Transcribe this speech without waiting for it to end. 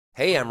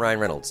Hey, I'm Ryan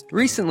Reynolds.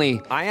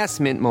 Recently, I asked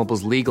Mint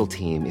Mobile's legal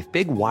team if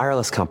big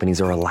wireless companies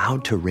are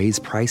allowed to raise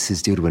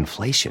prices due to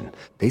inflation.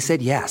 They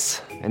said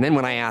yes. And then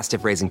when I asked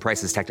if raising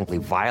prices technically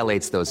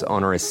violates those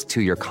onerous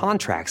 2-year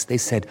contracts, they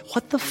said,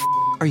 "What the f***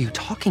 are you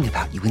talking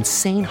about, you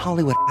insane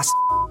Hollywood ass?"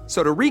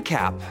 So to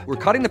recap, we're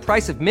cutting the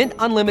price of Mint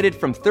Unlimited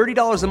from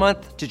 $30 a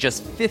month to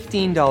just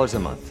 $15 a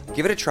month.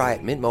 Give it a try at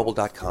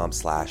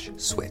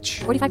mintmobile.com/switch.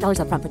 $45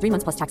 up front for 3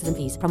 months plus taxes and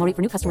fees. Promo rate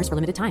for new customers for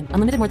limited time.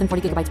 Unlimited more than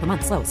 40 gigabytes per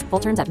month. Slows full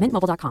terms at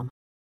mintmobile.com.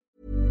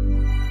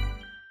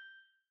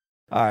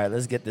 All right,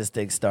 let's get this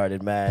thing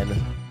started, man.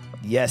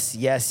 Yes.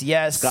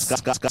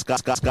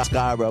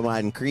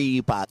 Roman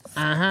creeper.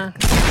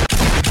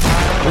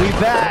 We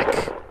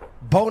back.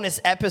 Bonus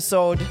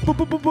episode.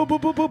 Bonus.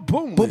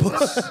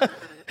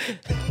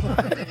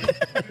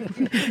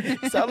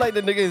 Sound like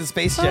the nigga in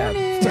Space Jam.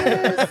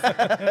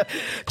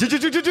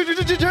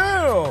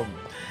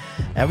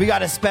 And we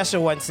got a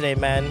special one today,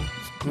 man.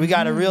 We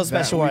got a real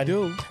special one.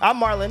 Do. I'm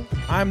Marlon.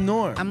 I'm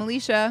Norm. I'm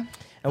Alicia.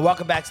 And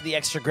welcome back to the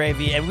Extra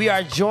Gravy. And we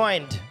are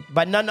joined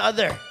by none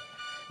other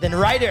than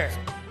writer,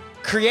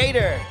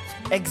 creator,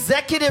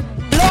 executive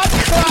blood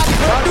clot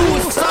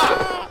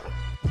producer.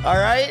 All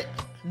right?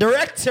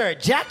 Director,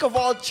 jack of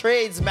all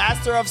trades,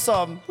 master of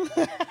some.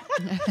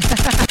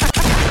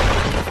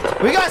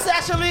 We got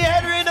Sasha Leigh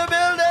Henry in the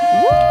building.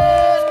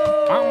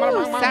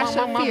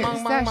 Sasha Fierce.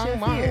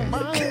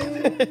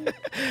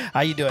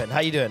 How you doing? How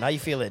you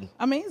feeling?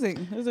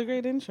 Amazing. It was a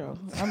great intro.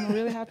 I'm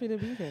really happy to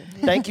be here.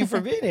 Thank you for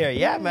being here.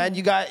 Yeah, man.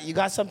 You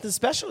got something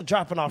special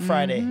dropping on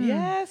Friday.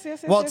 Yes.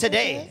 Well, yes,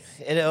 today.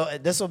 yes.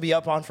 This will be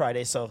up on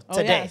Friday, so Oh,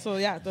 today.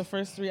 yeah. So, the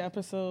first 3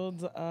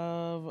 episodes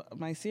of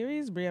my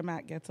series, Bria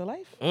Matt Gets a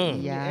Life, Mm.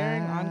 will be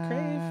airing on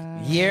Crave.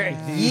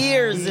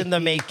 Years in the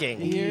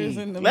making. Years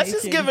in the Let's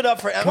making. just give it up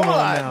for Come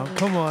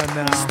on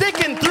now.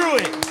 Sticking through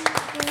it.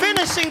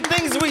 Finishing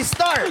things we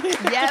start.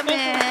 Yeah,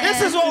 man.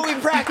 This is what we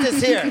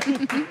practice here.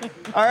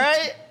 All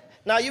right?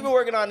 Now, you've been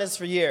working on this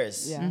for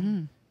years. Yeah.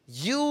 Mm-hmm.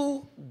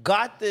 You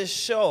got this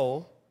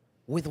show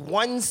with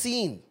one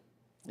scene.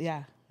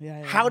 Yeah.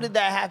 How did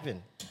that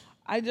happen?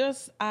 I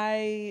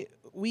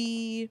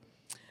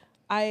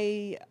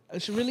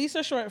released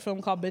a short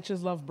film called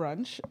Bitches Love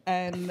Brunch,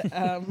 and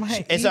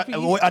my It's EP,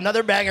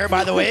 another banger,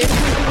 by the way.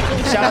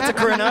 Shout out to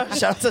Corinna.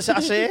 Shout out to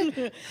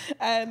Sasha.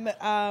 and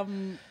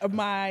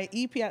my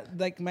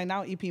EP, my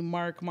now EP,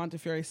 Mark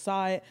Montefiore,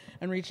 saw it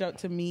and reached out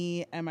to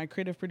me and my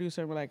creative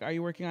producer and were like, "Are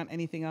you working on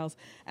anything else?"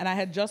 And I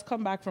had just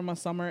come back from a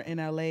summer in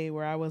LA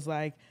where I was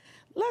like,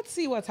 let's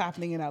see what's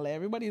happening in LA.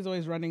 Everybody's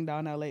always running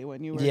down LA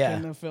when you work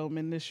in the film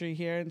industry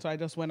here. And so I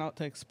just went out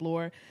to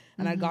explore,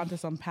 and I'd gone to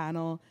some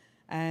panel.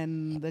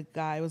 And the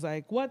guy was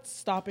like, "What's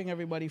stopping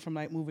everybody from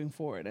moving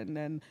forward?" And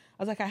then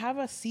I was like, "I have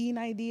a scene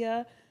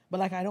idea,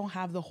 but I don't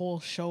have the whole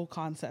show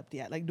concept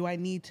yet. Do I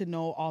need to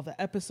know all the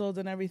episodes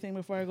and everything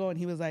before I go?" And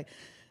he was like,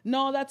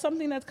 "No, that's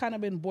something that's kind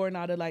of been born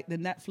out of the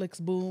Netflix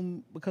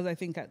boom, because I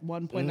think at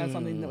one point that's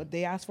something that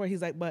they asked for."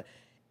 He's like, "But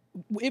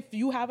if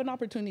you have an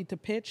opportunity to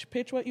pitch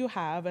what you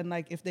have, and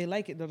if they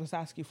like it, they'll just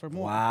ask you for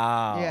more."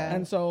 Wow. Yeah.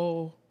 And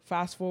so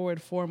fast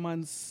forward 4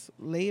 months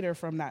later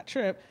from that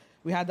trip,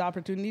 we had the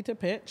opportunity to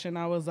pitch, and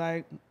I was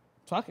like,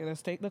 fuck it,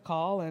 let's take the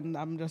call, and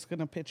I'm just going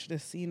to pitch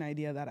this scene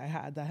idea that I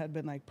had that had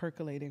been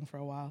percolating for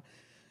a while.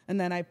 And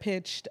then I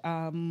pitched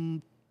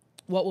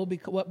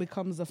what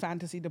becomes a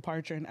fantasy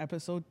departure in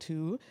episode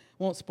 2.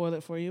 Won't spoil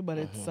it for you, but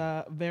it's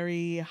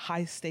very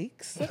high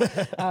stakes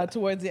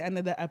towards the end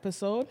of the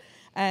episode.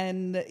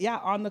 And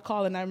on the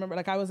call, and I remember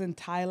I was in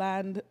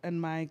Thailand and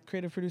my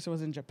creative producer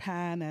was in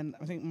Japan, and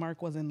I think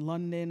Mark was in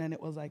London, and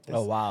it was this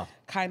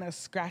kind of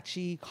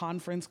scratchy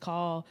conference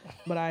call.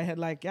 But I had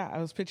I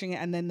was pitching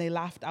it, and then they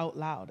laughed out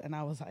loud, and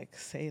I was like,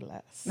 say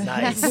less.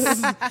 Nice.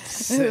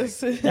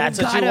 That's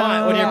what you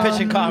want when you're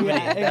pitching comedy.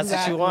 Yeah, That's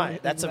what you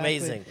want. That's exactly.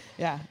 amazing.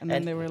 Yeah. And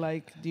then they were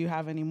like, "Do you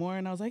have any more?"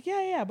 And I was like,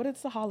 yeah, but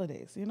it's the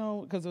holidays,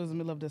 because it was the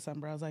middle of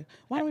December. I was like,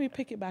 why don't we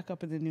pick it back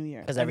up in the new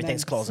year? Because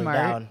everything's closing Smart.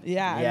 down.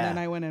 Yeah, and then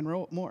I went and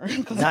wrote more. Nice.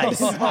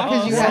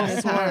 Because you had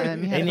the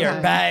time. In your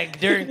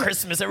bag during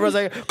Christmas, everyone's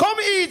like, "Come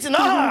eat!"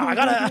 I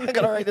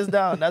gotta write this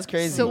down. That's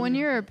crazy. So when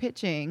you're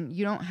pitching,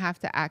 you don't have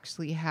to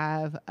actually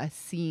have a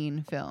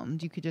scene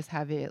filmed. You could just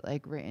have it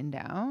written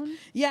down.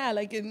 Yeah,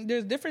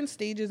 there's different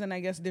stages and I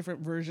guess different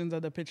versions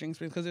of the pitching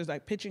experience, because there's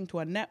pitching to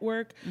a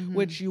network,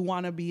 which you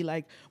want to be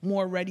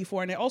more ready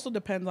for, and it also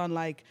depends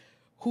on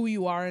who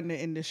you are in the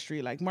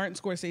industry. Martin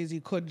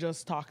Scorsese could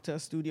just talk to a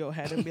studio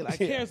head and be like,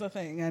 "Here's the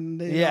thing,"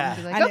 and and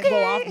it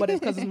go off, but it's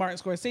because it's Martin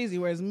Scorsese.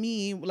 Whereas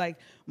me,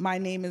 my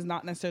name is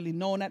not necessarily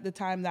known at the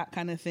time, that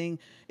kind of thing.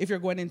 If you're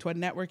going into a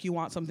network, you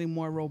want something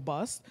more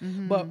robust.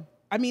 But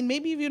I mean,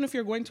 maybe even if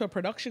you're going to a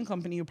production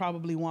company, you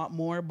probably want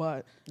more,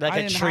 but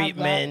a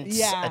treatment,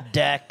 a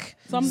deck,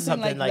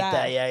 something like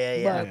that.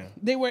 Yeah. But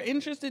they were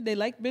interested. They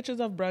liked Bitches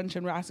of Brunch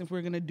and were asking if we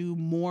were going to do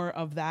more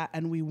of that,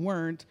 and we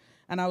weren't.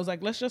 And I was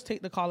like, let's just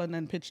take the call and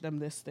then pitch them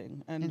this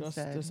thing, and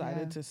Instead, just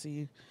decided to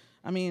see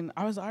I mean,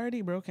 I was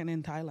already broken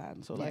in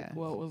Thailand, so like, Yeah.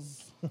 what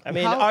was? I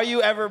mean, are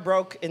you ever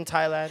broke in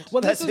Thailand?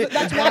 Well, that's why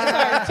I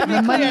started to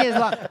be Money clear. is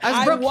long.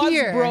 I was broke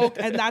here. broke,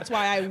 and that's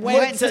why I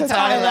Went to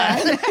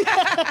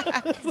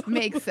Thailand.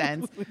 Makes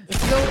sense.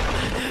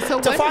 So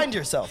to when, find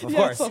yourself, of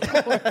course.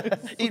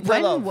 Eat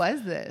when pillow.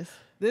 was this?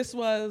 This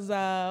was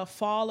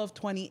fall of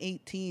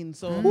 2018,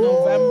 so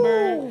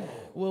November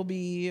will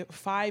be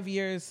 5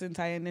 years since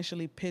I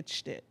initially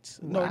pitched it.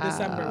 No,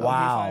 December will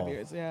Wow. be 5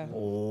 years. Yeah.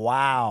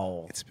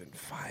 Wow. It's been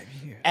 5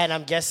 years. And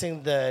I'm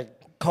guessing the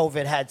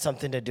COVID had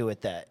something to do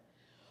with that.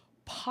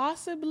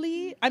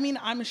 Possibly. I mean,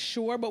 I'm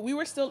sure, but we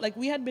were still like,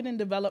 we had been in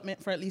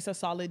development for at least a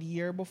solid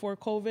year before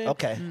COVID.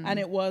 Okay. And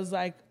it was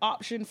like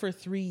option for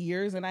 3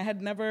 years. And I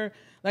had never,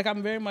 like,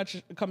 I'm very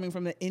much coming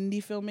from the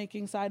indie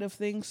filmmaking side of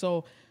things.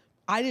 So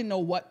I didn't know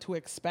what to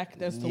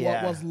expect as to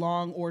what was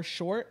long or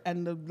short.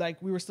 And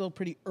like, we were still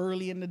pretty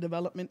early in the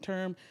development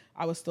term.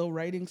 I was still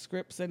writing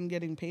scripts and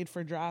getting paid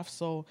for drafts.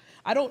 So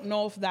I don't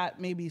know if that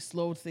maybe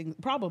slowed things.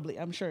 Probably.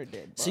 I'm sure it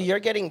did. So you're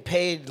getting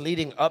paid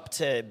leading up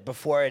to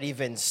before it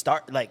even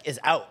is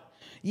out.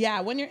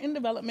 Yeah, when you're in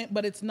development,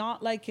 but it's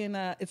not like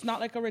it's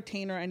not like a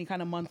retainer or any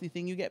kind of monthly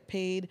thing. You get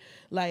paid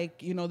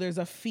like, you know, there's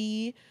a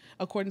fee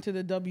according to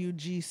the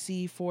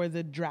WGC for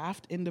the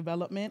draft in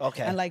development.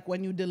 Okay. And like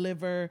when you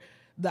deliver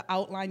the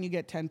outline, you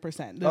get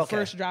 10%. The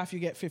first draft, you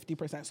get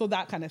 50%. So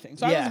that kind of thing.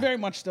 So I was very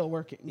much still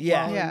working.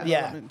 Yeah. while in Yeah.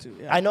 development too.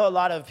 Yeah. I know a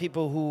lot of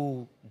people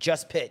who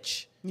just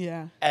pitch.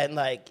 Yeah. And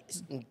like,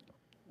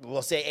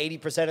 we'll say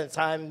 80% of the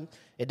time,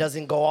 it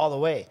doesn't go all the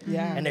way.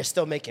 Yeah. And they're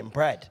still making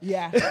bread.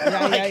 Yeah.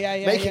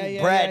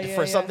 Making bread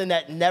for something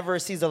that never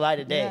sees the light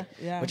of day,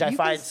 which I You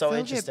find can so still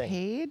interesting. Get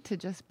paid to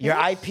just Your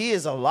pitch? IP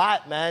is a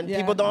lot, man. Yeah.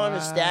 People don't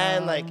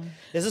understand. Like,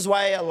 this is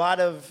why a lot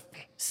of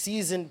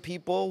seasoned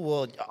people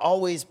will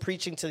always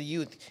preaching to the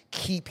youth,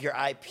 keep your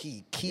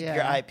IP, keep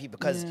your IP,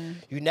 because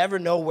you never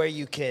know where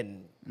you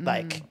can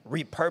like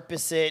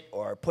repurpose it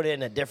or put it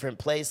in a different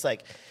place.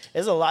 Like,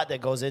 there's a lot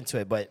that goes into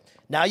it. But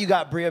now you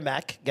got Bria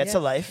Mac, Get to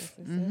Life,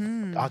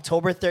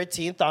 October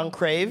 13th on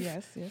Crave.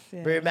 Yes.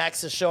 Bria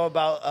Mac's a show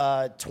about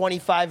a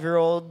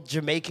 25-year-old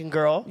Jamaican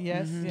girl.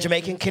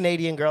 Jamaican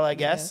Canadian girl, I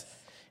guess. Yes.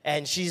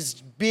 And she's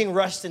being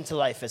rushed into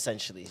life,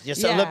 essentially.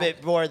 Just a little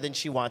bit more than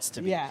she wants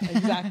to be. Yeah,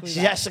 exactly. She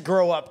has to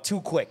grow up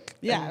too quick,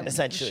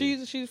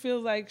 essentially. She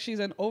feels like she's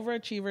an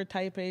overachiever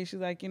type A. She's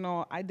like, you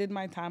know, I did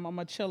my time. I'm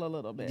going to chill a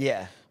little bit.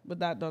 Yeah. But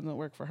that doesn't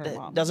work for her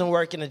mom. Doesn't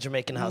work in a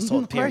Jamaican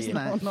household, period.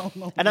 Of course not.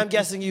 No. And I'm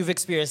guessing you've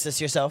experienced this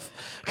yourself.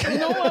 You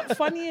know what?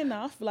 Funny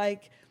enough,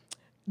 like,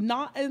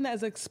 not in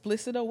as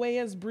explicit a way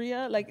as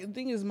Bria. Like, the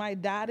thing is, my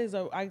dad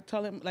I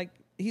tell him, like,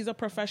 he's a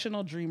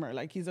professional dreamer.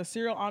 Like, he's a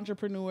serial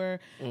entrepreneur.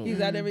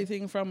 He's at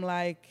everything from,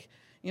 like,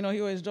 you know,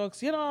 he always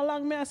jokes, you know, how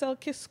long may I sell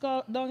Kiss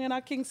down in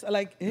a King's,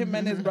 like him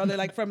and his brother,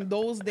 like from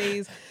those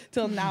days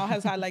till now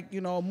has had like,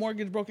 you know,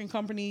 mortgage broking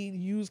company,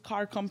 used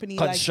car company,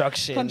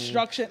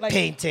 construction, like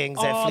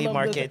paintings at flea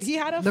markets. He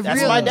had a The That's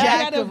real my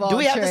dad. jack of all Do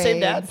we have the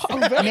same dad?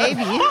 trades.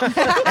 Maybe.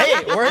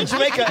 Hey, we're in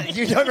Jamaica.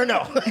 You never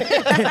know.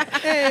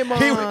 Hey,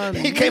 man.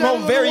 He came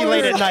home very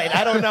late at night.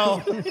 I don't know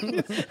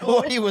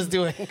what he was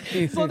doing.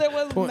 So there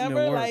was Putting in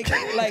never work.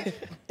 like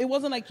it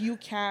wasn't like you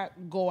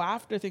can't go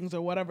after things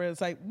or whatever.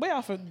 It's like way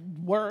off of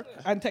work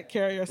and take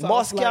care of yourself.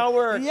 Moscow like,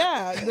 work.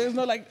 Yeah, there's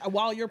no like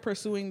while you're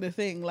pursuing the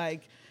thing,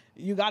 like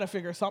you got to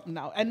figure something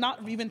out, and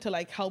not even to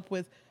like help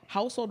with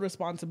household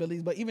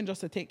responsibilities, but even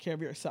just to take care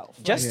of yourself.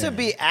 Just to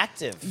be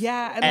active.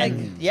 Yeah,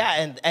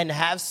 and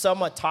have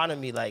some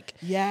autonomy. Like,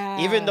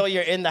 Yeah. even though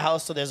you're in the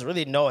house, so there's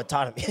really no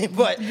autonomy.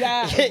 But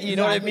Yeah, you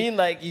know what I exactly. mean?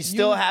 Like, you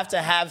still have to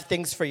have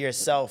things for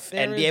yourself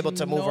and There be is able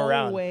to move no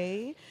around.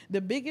 way. The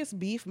biggest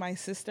beef my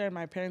sister and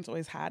my parents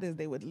always had is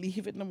they would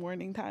leave in the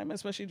morning time,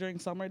 especially during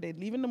summer. They'd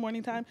leave in the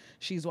morning time.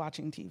 She's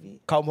watching TV.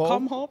 Come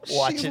home, She's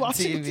watching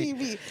watching TV.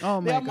 TV.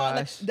 Oh, my The amount, like,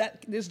 gosh.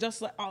 that is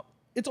just like.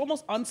 It's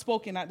almost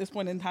unspoken at this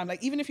point in time.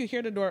 Like, even if you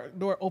hear the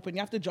door open, you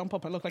have to jump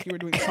up and look like you were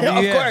doing something.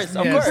 Of Yeah, course,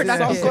 of yeah. course,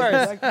 Productive. of course.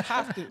 Like, you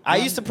have to. I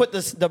used to put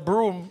the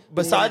broom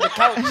beside the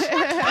couch.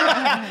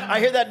 I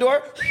hear that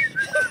door.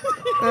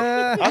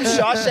 I'm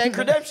Shawshank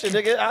Redemption,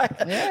 nigga.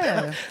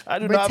 I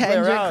do not play Pretend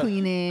you're around. Oh,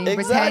 cleaning.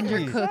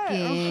 Exactly.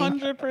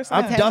 Pretend you're cooking. 100%.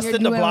 I'm Pretend dusting you're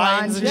the doing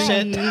blinds and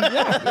shit.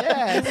 laundry.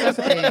 Yeah,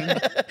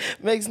 something.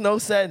 Makes no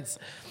sense.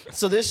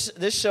 So this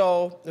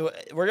show,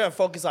 we're gonna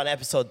focus on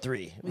episode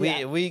 3.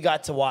 We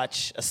got to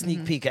watch a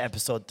sneak peek at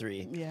episode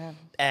 3. Yeah.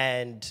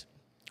 And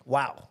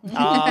wow,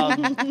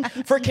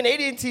 for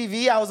Canadian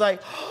TV, I was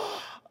like,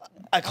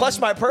 I clutched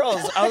my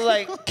pearls. I was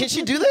like, can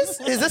she do this?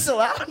 Is this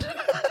allowed?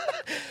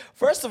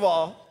 First of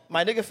all,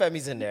 my nigga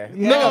Femi's in there.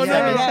 No,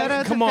 Shout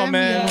out to come on, Femi.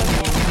 man.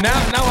 Now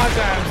I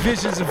got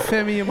visions of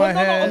Femi in my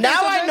head.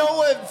 Now I know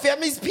what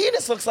Femi's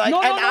penis looks like,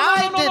 and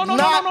I did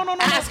not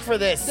ask for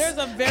this. There's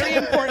a very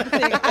important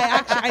thing.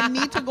 I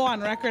need to go on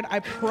record. I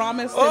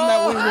promised them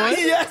that we would.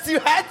 Yes, you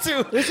had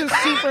to. This is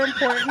super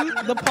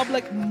important. The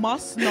public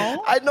must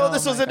know. I know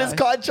this was in his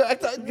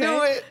contract. I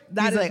knew it.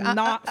 That He's is like,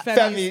 not Femi.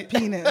 Femi's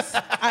penis.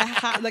 I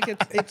have like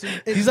it's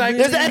He's like,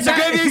 really- there's an extra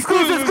gravy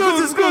exclusive.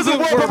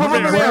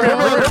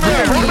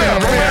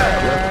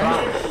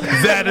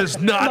 That is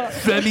not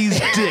Femi's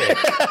dick.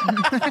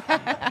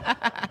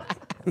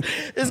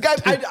 This guy,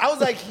 I was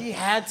like, he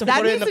had to That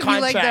put it in needs the to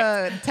be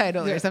contract. like the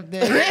title or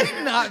something.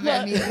 Not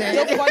Femi's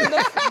dick.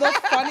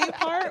 The funny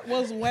part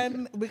was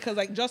when, because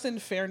like just in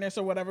fairness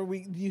or whatever,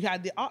 you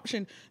had the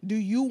option. Do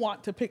you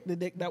want to pick the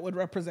dick that would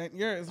represent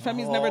yours?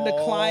 Femi's never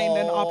declined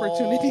an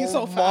opportunity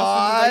so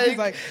fast. He's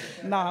like,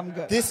 nah, I'm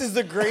good. This is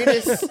the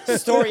greatest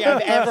story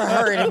I've ever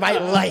heard in my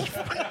life.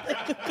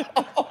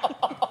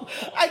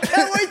 I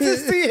can't wait to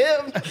see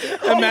him.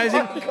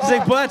 Imagine, it's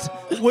like,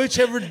 but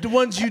whichever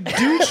ones you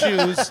do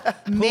choose,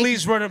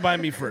 please run it by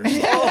me first.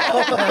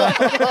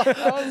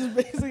 That was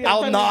basically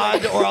I'll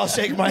nod or I'll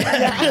shake my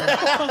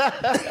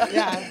head.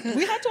 Yeah,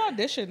 we had to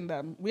audition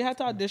them. We had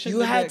to audition. You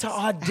the had dicks. to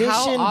How audition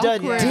the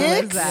awkward was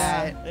dicks?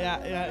 that?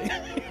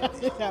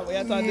 Yeah, we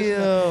had to audition.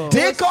 Them.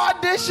 Dick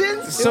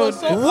auditions? So,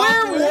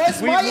 Where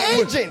was my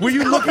agent? Were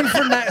you looking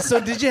for so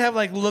did you have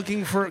like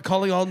looking for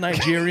calling all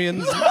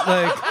Nigerians,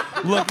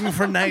 like looking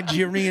for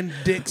Nigerian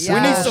dicks? We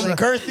need Yeah. some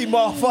girthy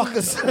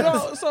motherfuckers.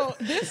 No, so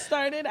this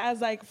started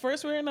as like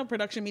first we were in a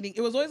production meeting.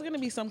 It was always going to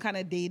be some kind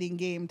of dating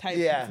game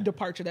type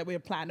departure that we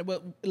had planned.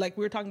 But like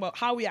we were talking about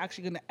how we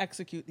actually going to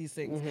execute these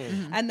things.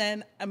 And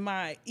then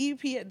my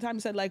EP at the time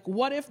said like,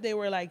 what if they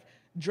were like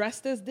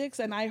dressed as dicks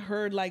and I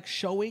heard like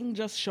showing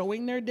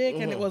their dick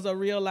and it was a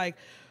real like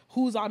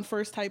who's on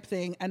first type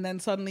thing, and then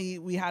suddenly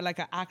we had like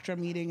an ACTRA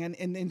meeting and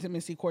an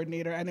intimacy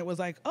coordinator, and it was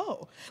like,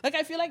 oh, like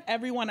I feel like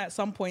everyone at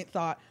some point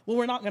thought, well,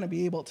 we're not going to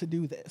be able to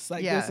do this.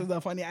 Like this is a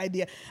funny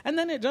idea, and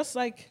then it just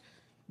like.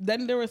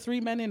 Then there were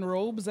 3 men in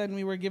robes, and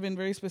we were given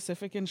very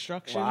specific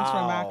instructions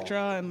from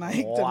ACTRA and like to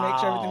make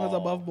sure everything was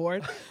above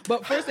board.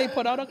 But first, they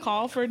put out a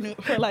call for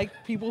like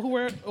people who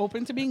were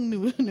open to being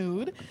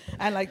nude,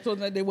 and like so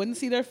that they wouldn't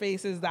see their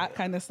faces, that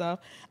kind of stuff.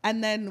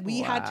 And then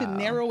we had to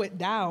narrow it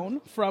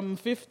down from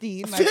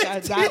 15. Like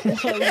that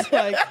was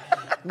like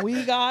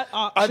we got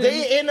options. Are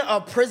they in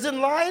a prison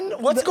line?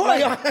 What's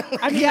going on?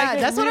 I mean, Yeah, like,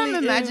 it that's what I'm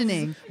really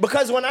imagining. is.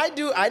 Because when I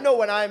know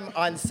when I'm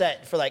on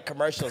set for like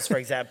commercials, for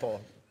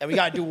example, and we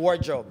gotta do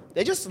wardrobe,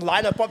 they just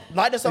line us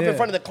up in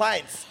front of the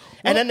clients.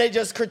 And then they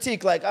just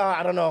critique like, oh,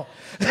 I don't know.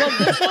 Well,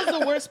 this was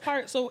the worst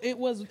part. So it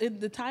was in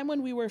the time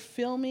when we were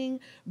filming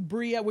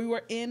Bria, we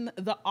were in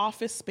the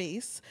office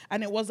space,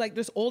 and it was like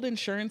this old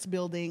insurance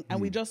building,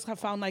 and we just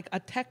found like a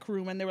tech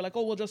room, and they were like,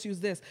 oh, we'll just use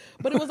this.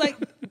 But it was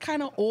like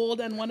kind of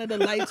old, and one of the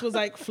lights was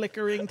like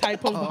flickering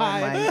type of vibe.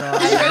 my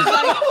God. And it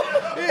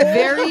was like,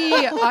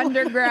 Very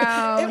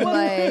underground, it was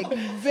like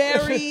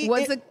very,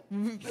 was it-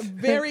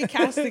 very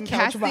casting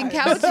couch casting vibes.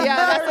 couch. Yeah,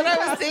 that's what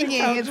I was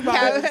thinking. It's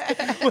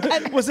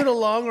couch. Was it a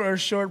long or a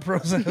short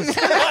process?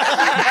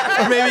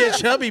 Or maybe a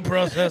chubby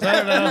process? I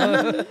don't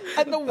know.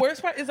 And the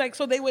worst part is like,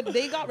 so they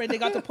got ready, they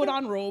got to put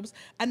on robes,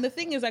 and the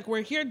thing is like,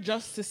 we're here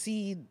just to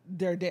see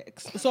their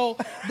dicks. So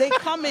they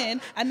come in,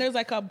 and there's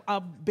like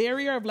a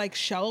barrier of like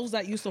shelves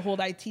that used to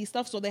hold IT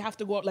stuff, so they have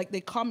to go up, like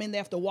they come in, they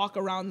have to walk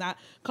around that,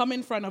 come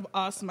in front of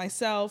us,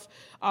 myself,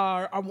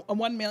 our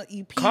one male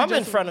EP. Come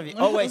in front of you.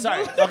 Oh, wait,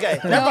 sorry. Okay.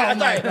 Never mind.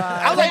 Sorry.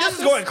 I was like, this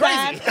is going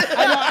crazy.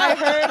 I know, I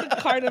heard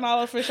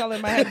Cardinal Official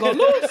in my head go,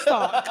 loose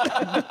talk.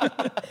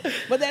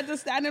 But they had to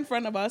stand in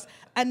front of us,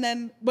 and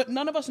then, but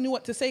none of us knew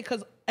what to say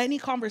because any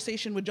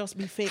conversation would just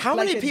be fake. How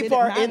Like, many it people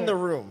didn't are in matter. the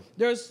room?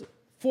 There's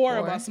four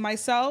of us.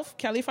 Myself,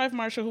 Kelly Fife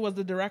Marshall, who was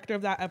the director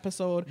of that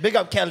episode. Big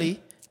up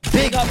Kelly.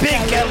 Big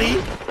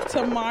Kelly.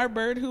 Tamar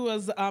Bird, who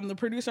was the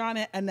producer on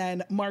it, and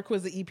then Mark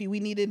was the EP. We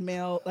needed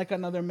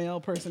another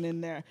male person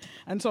in there,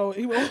 and so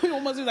he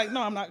almost was like,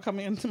 "No, I'm not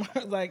coming in tomorrow." I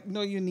was like,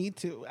 "No, you need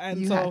to." And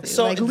You so, have to.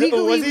 So Like,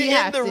 legally, was we he in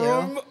have the to.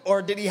 room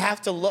or did he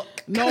have to look?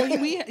 no,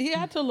 he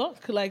had to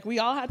look. Like we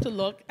all had to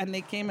look, and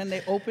they came and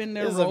they opened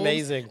their This is robes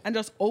amazing. and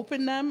just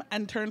opened them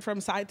and turned from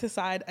side to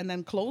side and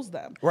then closed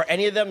them. Were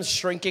any of them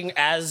shrinking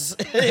as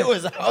it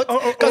was out?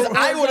 Because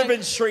I would have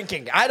been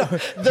shrinking.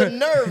 The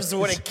nerves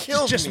would have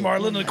killed Just me.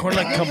 Marlon in the corner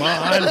like, come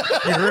on,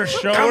 you're a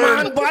shower. Come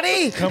on,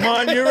 buddy. Come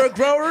on, you're a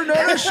grower,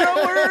 not a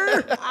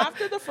shower.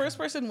 After the first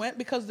person went,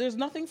 because there's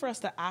nothing for us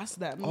to ask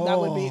them. That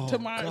would be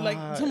Tamar.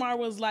 Like Tamar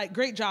was like,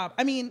 "Great job."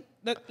 I mean,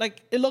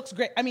 it looks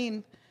great. I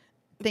mean.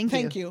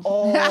 Thank you.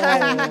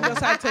 And we just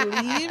had to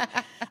leave,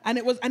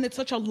 and it's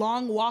such a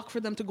long walk for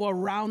them to go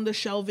around the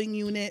shelving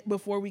unit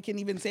before we can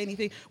even say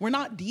anything. We're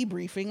not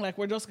debriefing, like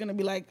we're just gonna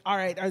be like, all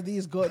right, are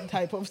these good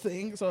type of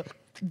thing. So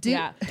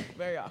yeah,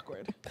 very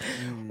awkward.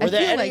 I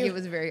feel like it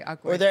was very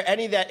awkward. Were there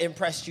any that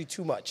impressed you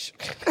too much?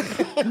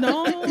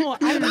 No,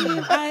 I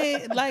mean,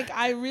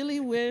 I really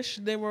wish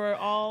they were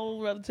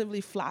all relatively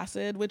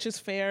flaccid, which is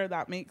fair.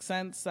 That makes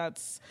sense.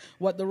 That's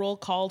what the role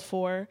called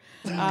for.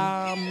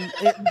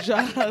 It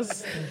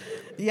just,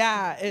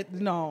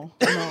 no.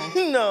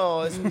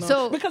 No.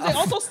 So Because they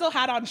also still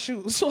had on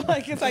shoes. So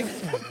like it's like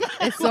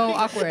it's so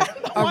awkward.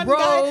 A one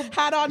robe,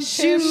 guy had on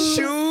shoes.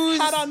 Tim's,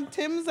 had on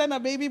Tim's and a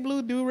baby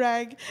blue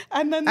do-rag,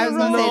 and and then I was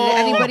gonna say, did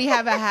anybody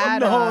have a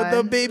hat on?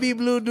 the baby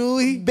blue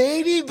Dewey.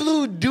 Baby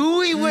blue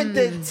Dewey with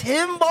the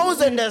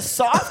Timbos and the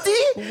softy?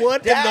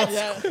 What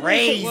That's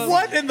crazy.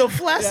 What in the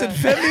flaccid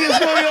Femi is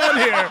going on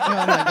here? Oh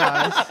my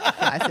gosh,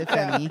 classic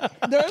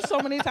Femi. There were so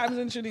many times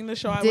in shooting the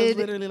show, I was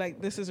literally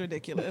like, "This is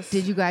ridiculous."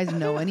 Did you guys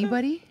know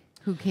anybody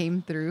who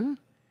came through?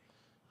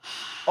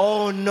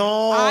 Oh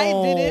no. I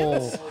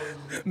didn't.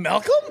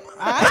 Malcolm?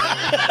 Uncle.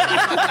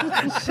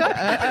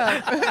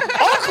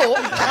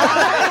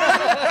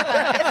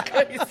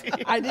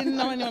 I didn't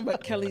know anyone,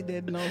 but Kelly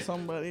did know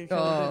somebody.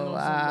 Kelly did know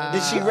somebody.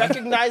 Did she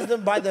recognize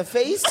them by the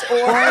face or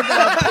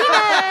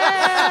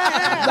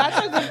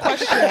That's a good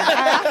question.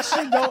 I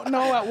actually don't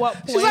know at what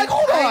point. She's like,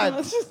 hold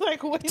on. She's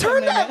like, wait turn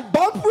a minute. that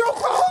bump real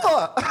quick?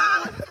 Hold on.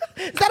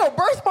 Is that a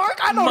birthmark?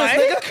 I know this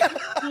nigga.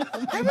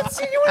 I haven't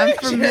seen you in I'm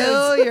ages.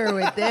 familiar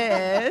with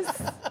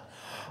this.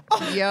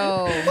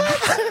 Yo,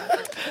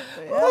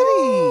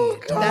 Oh,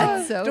 God.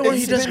 that's so. Don't worry,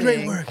 he does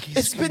great interesting. work.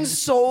 It's been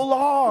so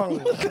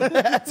long.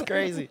 That's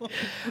crazy.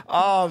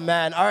 Oh,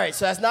 man. All right,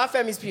 so that's not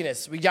Femi's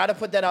penis. We got to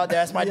put that out there.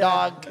 That's my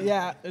dog.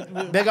 Yeah.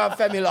 Big up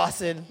Femi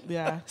Lawson.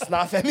 Yeah. It's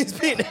not Femi's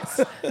penis.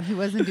 He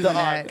wasn't doing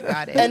that.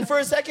 Got it. And for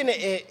a second,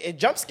 it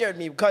jump scared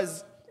me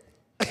because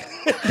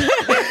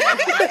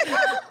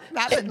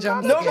Not a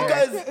jump no, scare.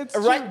 because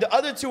the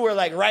other two were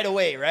like right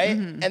away, right?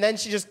 And then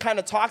she just kind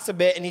of talks a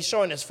bit, and he's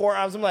showing his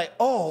forearms. I'm like,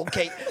 oh,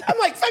 okay. I'm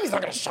like, Femi's not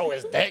gonna show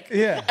his dick.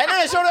 Yeah. And then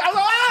I showed it. I was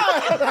like,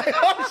 ah! I was like,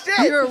 oh shit.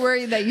 You were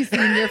worried that you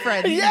seen your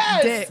friend's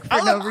Yes. dick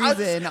for no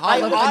reason.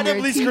 I all up on your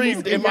audibly TV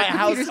screamed in my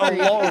house computer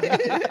screen. alone.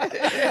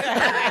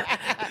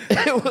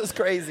 It was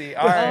crazy.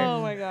 All right.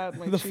 Oh my God.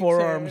 My The cheeks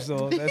forearms, hurt.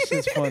 though. That's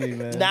just funny,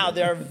 man. Now,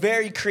 there are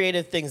very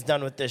creative things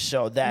done with this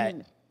show that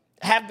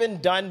have been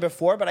done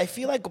before, but I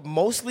feel like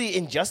mostly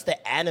in just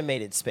the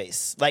animated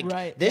space. Like,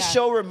 Right, this yeah.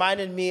 show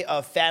reminded me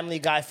of Family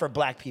Guy for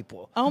Black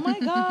people. Oh my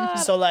God.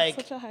 So, like,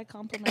 such a high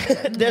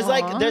compliment.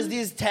 there's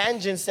these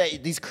tangents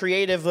these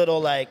creative little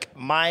like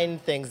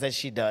mind things that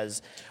she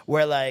does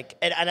where like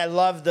and I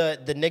love the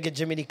nigga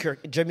Jiminy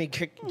Cricket.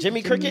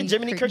 Jiminy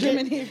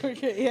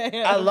Cricket.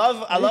 Yeah. I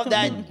love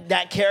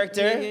that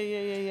character.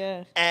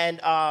 Yeah.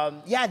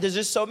 And there's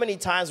just so many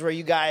times where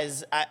you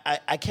guys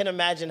I can't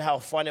imagine how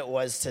fun it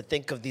was to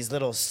think of these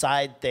little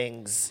side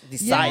things,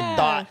 these side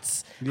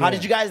thoughts. How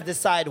did you guys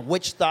decide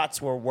which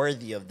thoughts were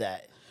worthy of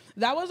that?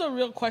 That was a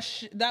real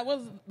question. That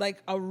was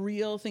like a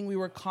real thing we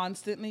were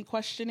constantly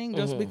questioning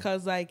just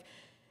because like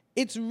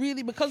it's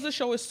really because the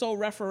show is so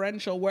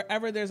referential,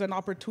 wherever there's an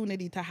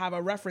opportunity to have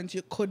a reference,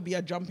 it could be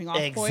a jumping off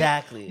point.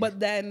 Exactly. But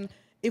then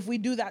if we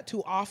do that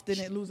too often,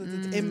 it loses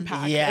its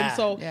impact. Yeah. And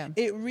so Yeah.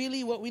 it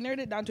really, what we narrowed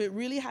it down to, it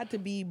really had to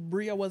be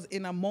Bria was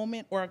in a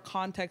moment or a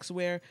context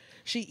where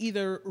she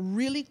either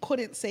really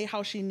couldn't say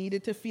how she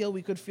needed to feel.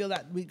 We could feel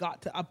that we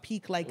got to a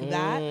peak like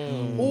that.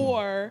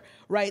 Or,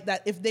 right,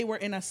 that if they were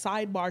in a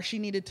sidebar, she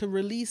needed to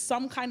release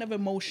some kind of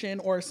emotion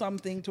or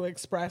something to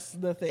express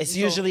the thing. It's So-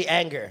 usually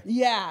anger.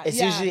 Yeah.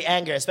 It's usually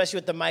anger, especially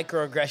with the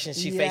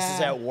microaggressions she faces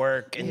Yeah. at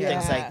work and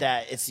things Yeah. like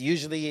that. It's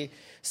usually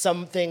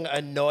something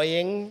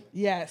annoying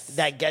Yes.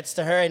 that gets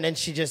to her, and then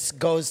she just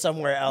goes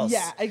somewhere else.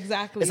 Yeah,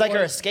 exactly. It's like Or-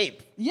 her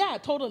escape. Yeah,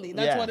 totally.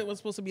 That's Yeah. what it was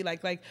supposed to be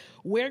like. Like,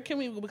 where can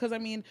we? Because I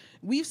mean,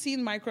 we've seen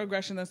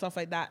microaggression and stuff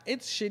like that.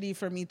 It's shitty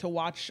for me to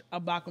watch a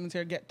black woman's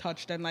hair get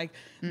touched and like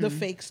the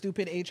fake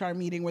stupid HR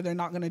meeting where they're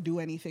not gonna do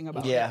anything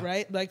about Yeah. it,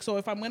 right? Like, so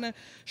if I'm gonna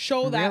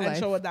show that Real and life.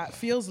 show what that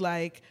feels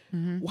like,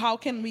 how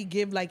can we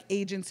give like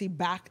agency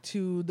back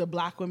to the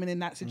black women in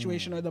that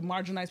situation or the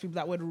marginalized people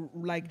that would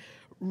like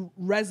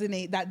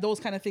resonate, that those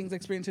kind of things,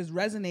 experiences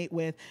resonate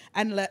with,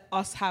 and let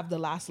us have the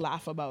last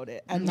laugh about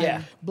it. And like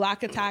Yeah.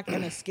 Black Attack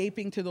and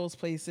escaping to those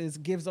places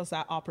gives us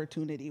that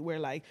opportunity where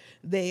like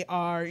they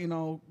are, you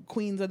know,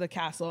 queens of the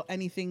castle.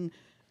 Anything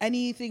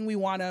we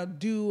want to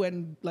do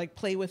and like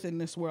play with in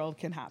this world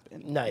can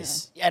happen.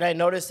 Nice. And I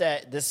noticed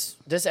that this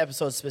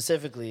episode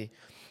specifically,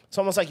 it's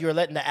almost like you were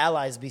letting the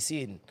allies be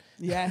seen.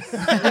 Yes.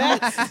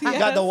 Yes. You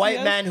got the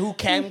white man who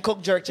can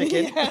cook jerk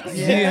chicken,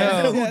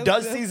 who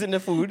does season the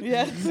food,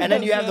 and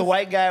then you have the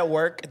white guy at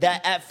work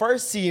that at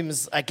first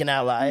seems like an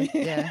ally,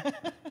 Yeah.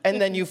 and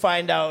then you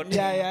find out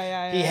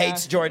he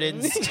hates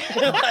Jordans.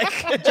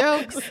 Like,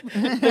 Jokes.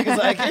 niggas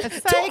like, you're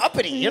too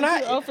uppity. You're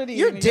not. Uppity,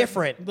 You're and you get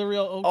different. the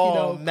real okie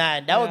Oh doke.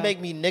 man, that would Yeah. make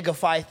me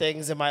niggify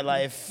things in my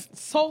life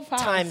So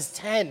fast. times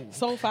 10.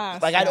 So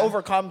fast. Like I'd yeah.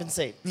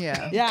 overcompensate.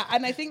 Yeah. Yeah,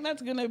 and I think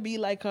that's gonna be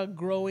like a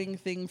growing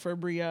thing for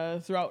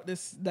Bria throughout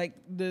this, like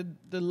the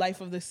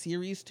life of the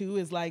series too.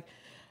 Is like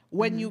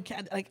when you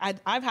can, like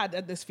I've had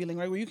this feeling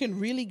right where you can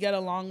really get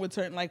along with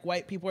certain like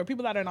white people or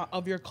people that are not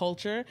of your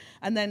culture,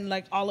 and then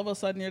like all of a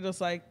sudden you're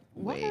just like,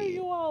 why are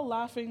you all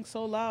laughing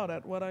so loud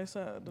at what I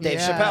said? Dave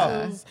Yeah.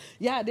 Chappelle.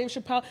 Yeah, Dave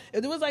Chappelle.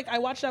 It was like I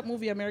watched that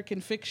movie American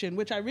Fiction,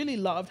 which I really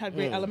loved, had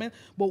great elements,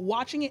 but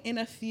watching it in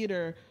a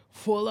theater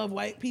full of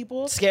white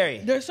people, Scary.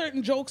 There's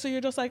certain jokes that you're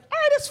just like, all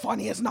right, it's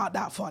funny, it's not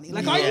that funny.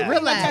 Like, are you Yeah. paying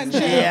Relax.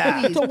 attention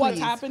Yeah. to what's Please,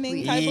 happening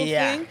please. type of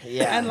Yeah, thing?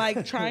 yeah. And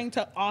like trying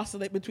to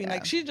oscillate between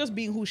like she's just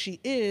being who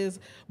she is,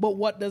 but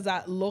what does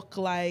that look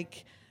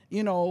like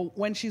you know,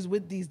 when she's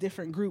with these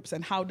different groups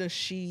and how does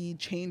she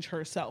change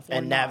herself or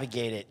and not.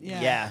 navigate it.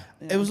 Yeah.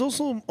 It was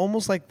also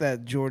almost like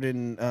that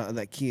Jordan,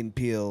 that Key and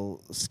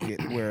Peele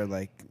skit where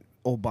like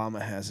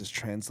Obama has his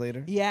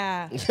translator.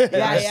 Yeah.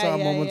 I saw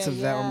moments of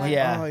that. I'm like,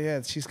 Yeah. oh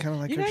yeah, she's kind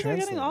of like You her guys are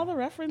translator. getting all the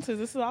references.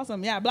 This is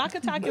awesome. Yeah, Black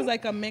Attack is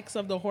like a mix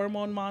of the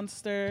hormone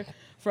monster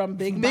from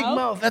Big Mouth. Big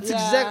Mouth. That's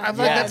exactly. I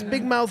feel like that's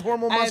Big Mouth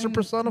hormone monster and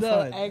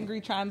personified. The angry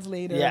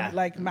translator, Yeah.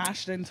 like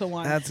mashed into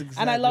one. That's And I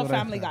exactly love what I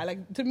Family thought. Guy.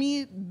 Like to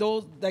me,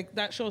 those like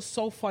that show's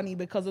so funny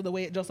because of the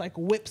way it just like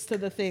whips to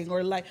the thing,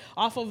 or like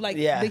off of like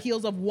Yeah. the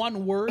heels of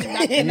one word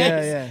that connects.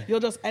 Yeah. You'll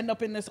just end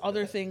up in this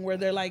other thing where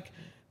they're like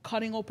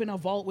cutting open a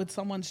vault with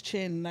someone's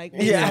chin, like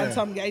Yeah. on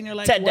some guy, and you're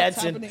like, Ted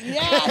what's Danson. happening?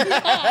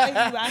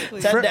 Yeah, exactly.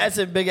 Ted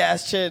Danson, big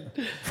ass chin.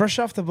 Fresh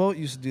Off the Boat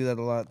used to do that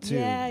a lot too.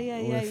 Yeah,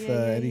 with yeah,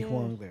 Eddie yeah.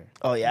 Huang there.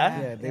 Oh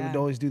yeah. Yeah, they would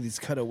always do these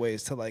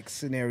cutaways to like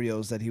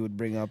scenarios that he would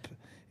bring up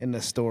in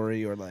the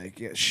story, or like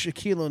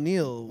Shaquille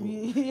O'Neal,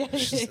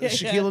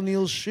 Shaquille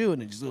O'Neal's shoe,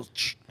 and it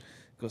just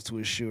goes to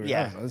his shoe. Or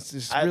Yeah. I don't know. It's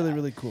just really,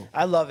 really cool.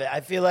 I love it.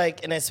 I feel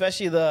like, and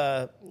especially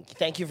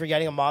thank you for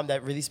getting a mom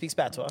that really speaks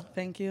patois.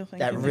 Thank you. Thank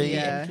That you. really,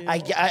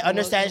 Thank you. I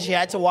understand she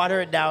had to water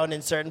it down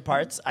in certain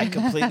parts. I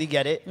completely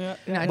get it. Not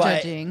But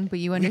judging, but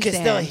you You understand.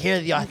 can still hear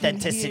the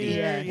authenticity.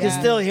 hear, You can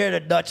still hear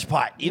the Dutch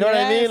pot. You know what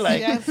I mean?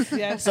 Like, yes, so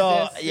yes,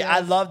 I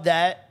yes. love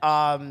that.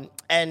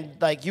 And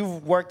like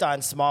you've worked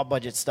on small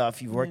budget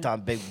stuff, you've worked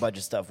on big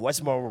budget stuff.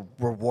 What's more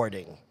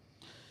rewarding?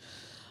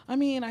 I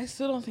mean, I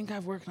still don't think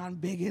I've worked on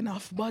big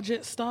enough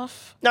budget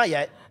stuff. Not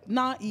yet.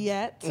 Not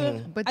yet.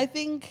 But- But I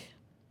think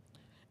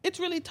it's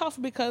really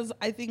tough because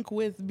I think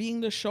with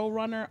being the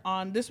showrunner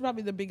on this is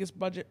probably the biggest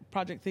budget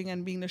project thing,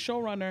 and being the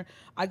showrunner,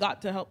 I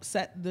got to help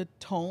set the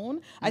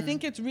tone. I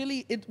think it's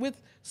really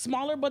with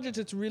smaller budgets,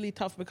 it's really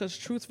tough because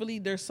truthfully,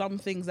 there's some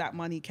things that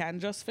money can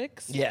just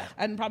fix. Yeah.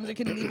 And problems it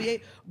can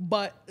alleviate.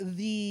 But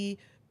the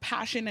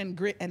passion and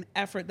grit and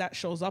effort that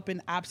shows up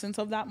in absence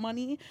of that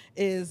money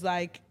is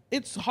like,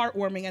 it's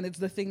heartwarming, and it's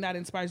the thing that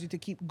inspires you to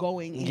keep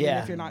going even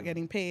Yeah. if you're not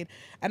getting paid.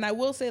 And I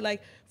will say,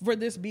 like, for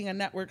this being a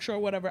network show or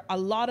whatever, a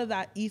lot of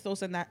that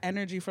ethos and that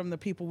energy from the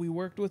people we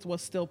worked with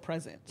was still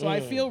present. So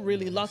I feel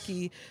really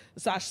lucky,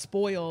 /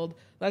 spoiled.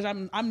 Like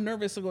I'm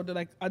nervous to go to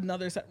like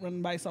another set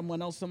run by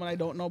someone else, someone I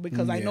don't know,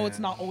 because I know it's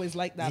not always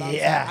like that. on set.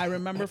 Yeah. I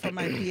remember from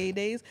my PA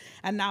days,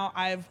 and now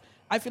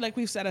I feel like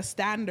we've set a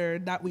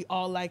standard that we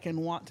all like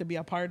and want to be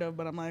a part of,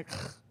 but I'm like,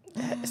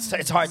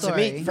 It's hard to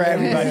Sorry. meet for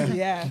everybody.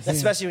 yes.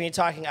 Especially when you're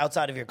talking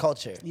outside of your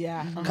culture.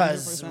 Yeah.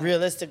 Because 100%.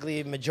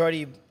 realistically,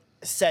 majority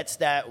sets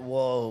that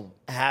will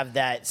have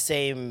that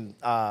same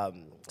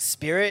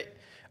spirit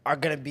are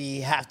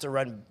gonna have to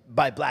run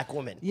by Black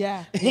women.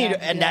 Yeah, You know, yeah,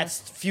 and yeah. that's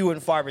few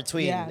and far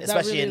between, Yeah, that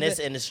especially really in is this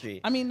it.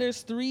 industry. I mean,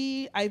 there's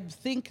 3, I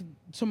think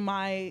to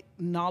my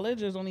knowledge,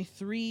 there's only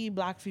 3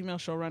 Black female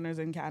showrunners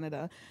in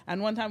Canada.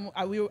 And one time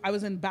I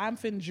was in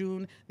Banff in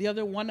June.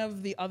 One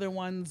of the other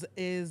ones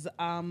is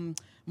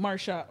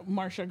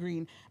Marsha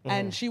Green.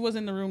 And she was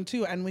in the room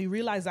too. And we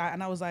realized that,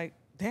 and I was like,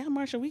 damn,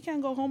 Marsha, we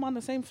can't go home on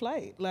the same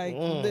flight. Like,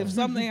 if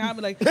something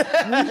happened, like,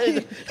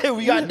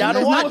 We got down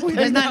to one.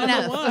 There's not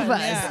Another enough one, of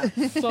us.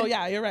 yeah. So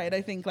yeah, you're right.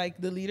 I think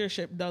like the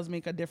leadership does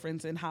make a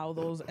difference in how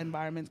those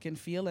environments can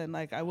feel. And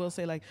like I will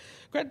say, like,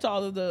 credit to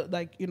all of the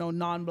like, you know,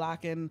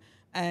 non-Black and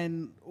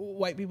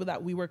white people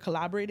that we were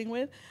collaborating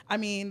with. I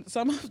mean,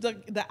 some of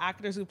the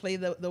actors who play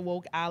the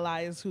woke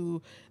allies,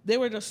 who they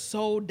were just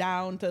so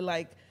down to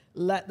like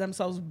let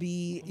themselves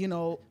be, you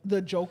know,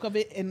 the joke of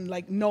it, and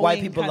like knowing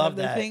White people kind love of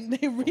the that. thing.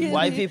 They really,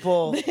 White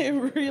people- they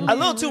really, A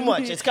little too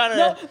much. It's kinda-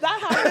 no, that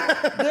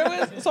happened. There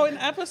was, so in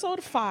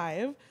episode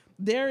 5,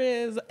 there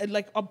is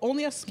like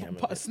only a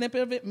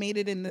snippet of it made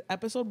it in the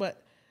episode,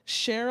 but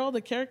Cheryl, the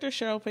character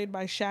Cheryl, played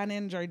by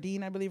Shannon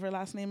Jardine, I believe her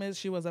last name is,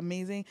 she was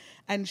amazing,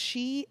 and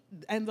she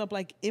ends up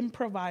like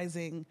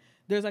improvising.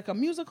 There's like a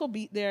musical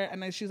beat there,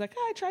 and then she's like,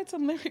 I tried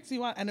some lyrics you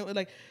want, and it was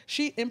like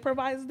she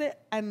improvised it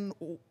and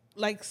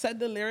like said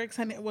the lyrics,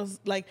 and it was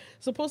like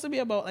supposed to be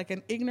about like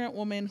an ignorant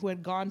woman who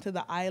had gone to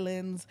the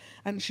islands,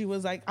 and she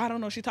was like, I don't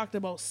know, she talked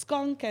about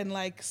skunk and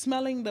like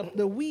smelling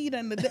the weed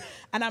and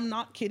and I'm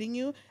not kidding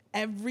you,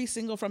 every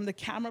single, from the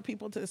camera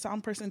people to the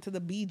sound person to the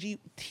BG,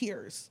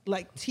 tears.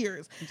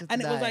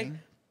 And it was like,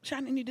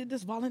 Shannon, you did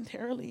this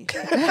voluntarily.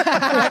 Like,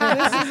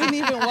 this isn't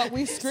even what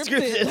we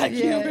scripted. Like,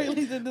 you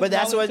really did this But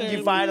that's when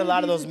you voluntarily. find a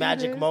lot of those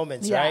magic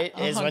moments, Yeah, right?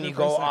 Is when you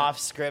go 100%. off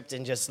script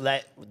and just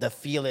let the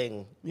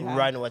feeling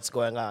run what's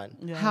going on.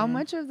 Yeah. How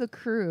much of the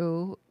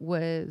crew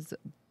was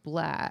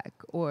Black,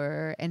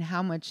 and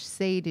how much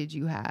say did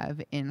you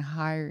have in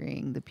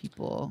hiring the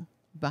people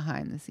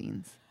behind the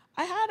scenes?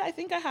 I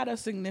think I had a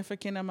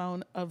significant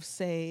amount of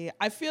say.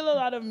 I feel a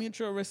lot of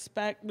mutual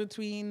respect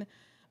between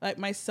like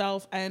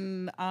myself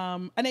and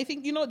I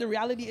think, you know, the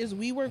reality is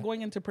we were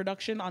going into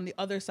production on the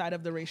other side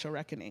of the racial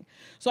reckoning.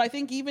 So I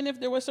think even if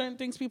there were certain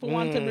things people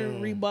wanted to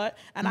rebut,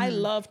 and I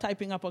love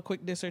typing up a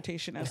quick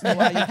dissertation as to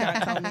why you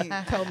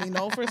can't tell me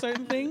no for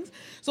certain things.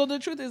 So the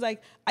truth is,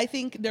 like, I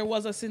think there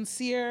was a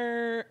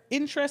sincere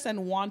interest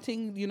and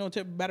wanting, you know,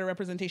 to better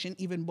representation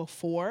even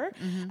before.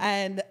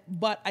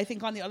 But I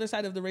think on the other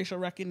side of the racial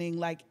reckoning,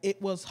 like,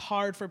 it was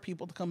hard for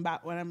people to come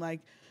back when I'm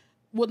like,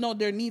 well, no,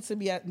 there needs to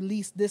be at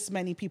least this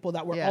many people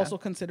that we're also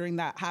considering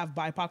that have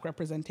BIPOC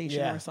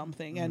representation or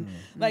something. And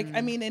like,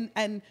 I mean,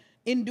 and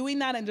in doing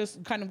that and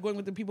just kind of going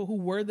with the people who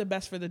were the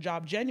best for the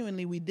job,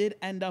 genuinely, we did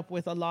end up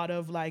with a lot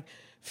of like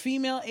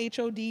female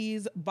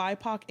HODs,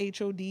 BIPOC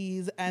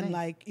HODs, and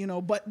like, you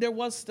know, but there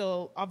was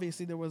still,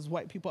 obviously there was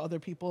white people, other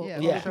people,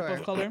 people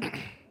of color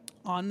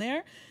on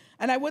there.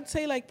 And I would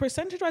say, like,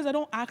 percentage-wise, I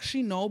don't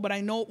actually know, but I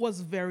know it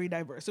was very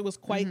diverse. It was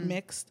quite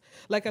mixed.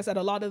 Like I said,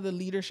 a lot of the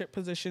leadership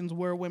positions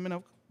were women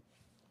of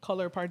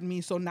color,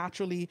 so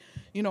naturally,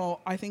 you know,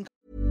 I think...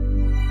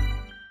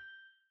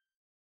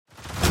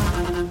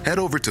 Head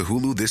over to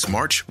Hulu this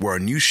March, where our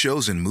new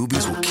shows and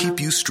movies will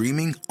keep you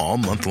streaming all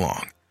month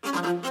long.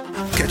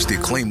 Catch the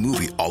acclaimed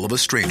movie All of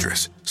Us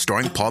Strangers,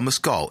 starring Paul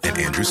Mescal and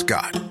Andrew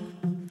Scott.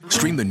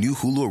 Stream the new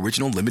Hulu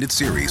original limited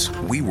series,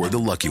 We Were the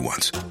Lucky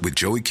Ones, with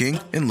Joey King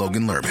and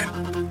Logan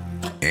Lerman.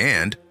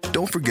 And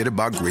don't forget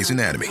about Grey's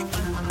Anatomy.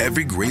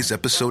 Every Grey's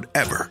episode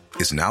ever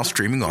is now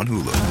streaming on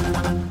Hulu.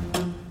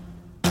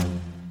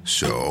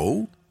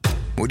 So,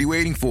 what are you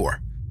waiting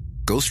for?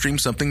 Go stream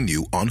something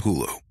new on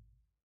Hulu.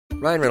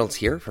 Ryan Reynolds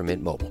here from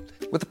Mint Mobile.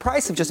 With the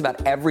price of just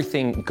about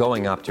everything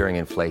going up during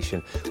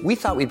inflation, we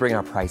thought we'd bring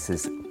our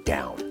prices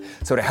down.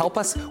 So to help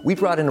us, we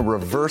brought in a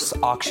reverse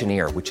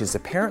auctioneer, which is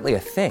apparently a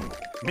thing.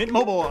 Mint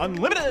Mobile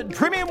Unlimited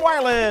Premium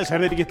Wireless. How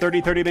to get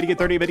 30, 30, bit to get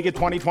 30, bit to get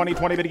 20, 20,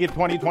 20, bit to get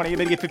 20, 20,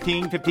 bit to get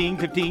 15, 15,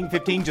 15,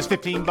 15, just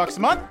 $15 a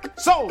month?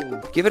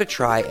 Sold! Give it a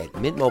try at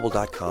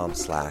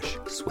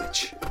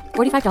mintmobile.com/switch.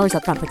 $45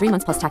 up front for 3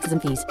 months plus taxes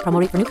and fees.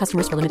 Promo rate for new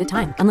customers for limited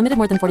time. Unlimited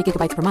more than 40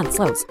 gigabytes per month.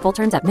 Slows full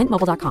terms at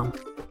mintmobile.com.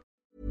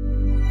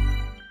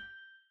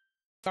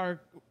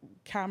 Our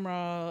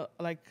camera,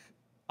 like,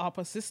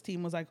 opposites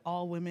team was like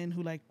all women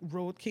who like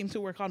came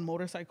to work on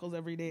motorcycles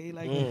every day.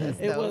 Like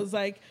it was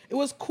like, it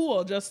was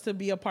cool just to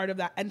be a part of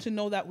that and to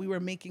know that we were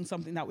making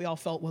something that we all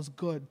felt was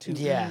good too.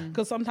 Yeah.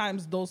 Because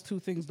sometimes those two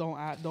things don't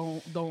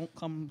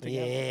come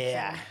together.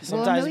 Yeah. So.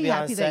 Well, I'm really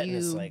happy that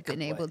you've you've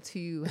been able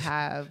to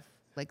have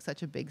like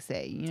such a big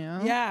say, you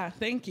know? Yeah,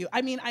 thank you.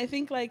 I mean, I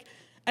think like,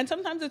 and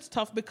sometimes it's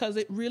tough because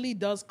it really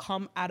does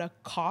come at a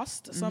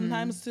cost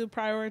sometimes to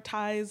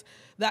prioritize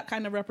that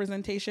kind of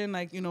representation.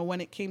 Like, you know, when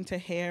it came to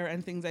hair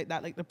and things like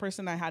that, like the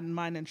person I had in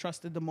mind and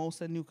trusted the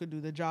most and knew could do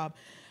the job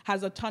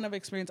has a ton of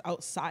experience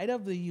outside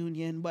of the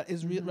union, but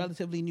is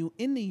relatively new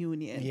in the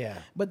union. Yeah.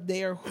 But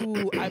they are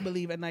who I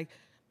believe, and like,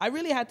 I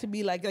really had to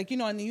be like, you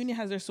know, and the union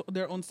has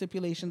their own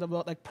stipulations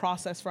about like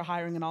process for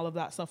hiring and all of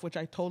that stuff, which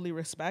I totally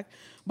respect.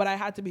 But I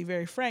had to be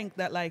very frank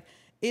that like,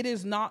 it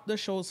is not the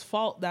show's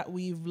fault that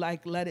we've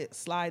like let it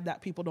slide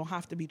that people don't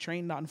have to be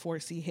trained on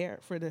 4C hair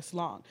for this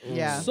long.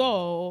 Yeah.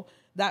 So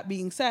that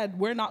being said,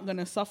 we're not going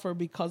to suffer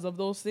because of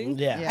those things.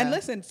 Yeah. And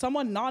listen,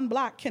 someone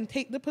non-black can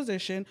take the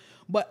position,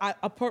 but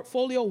a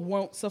portfolio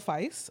won't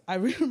suffice. I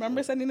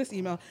remember sending this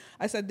email.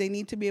 I said they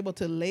need to be able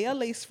to lay a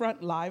lace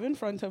front live in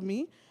front of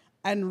me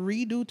and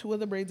redo 2 of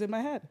the braids in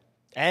my head.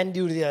 And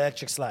do the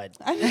electric slide.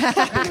 And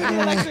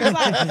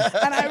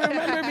I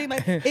remember being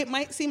like, it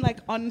might seem like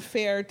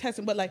unfair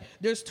testing, but like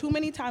there's too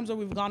many times where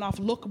we've gone off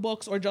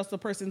lookbooks or just the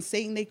person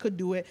saying they could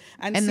do it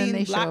and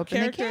seeing black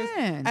characters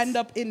end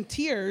up in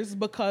tears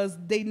because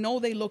they know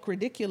they look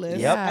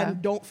ridiculous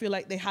and don't feel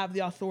like they have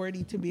the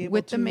authority to be able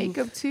with to. With the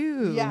makeup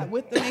too. Yeah,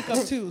 with the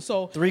makeup too.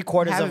 So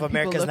 3/4 of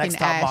America's Next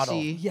Top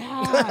Model.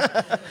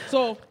 Yeah.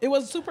 So it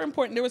was super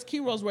important. There was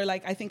key roles where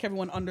like I think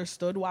everyone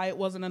understood why it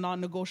wasn't a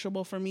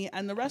non-negotiable for me,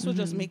 and the rest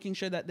was just making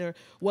sure that there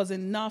was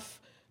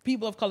enough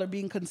people of color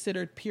being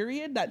considered,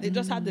 period, that they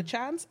just had the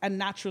chance, and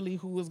naturally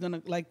who was going to,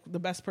 like, the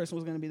best person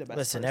was going to be the best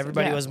person.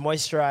 Everybody was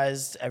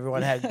moisturized.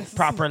 Everyone had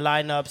proper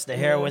lineups. The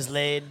hair was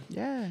laid.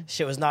 Yeah.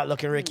 Shit was not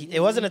looking Ricky. It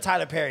wasn't a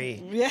Tyler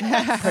Perry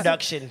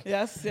production.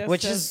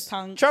 Which is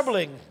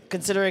troubling,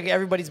 considering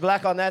everybody's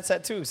black on that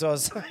set, too. So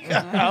it's like,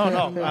 I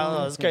don't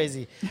know. It's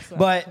crazy.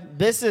 But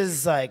this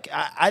is, like,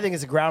 I think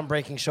it's a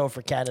groundbreaking show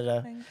for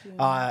Canada. Thank you.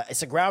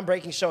 It's a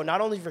groundbreaking show,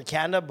 not only for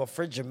Canada, but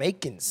for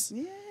Jamaicans.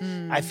 Yeah.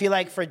 I feel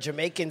like for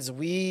Jamaicans,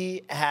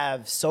 we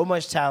have so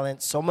much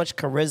talent, so much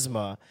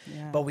charisma,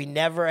 but we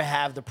never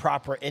have the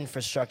proper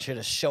infrastructure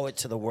to show it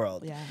to the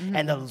world. Yeah.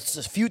 And the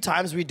few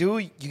times we do,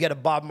 you get a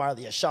Bob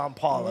Marley, a Sean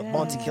Paul, a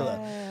Monty Killer.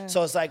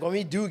 So it's like when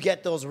we do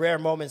get those rare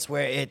moments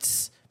where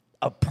it's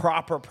a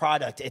proper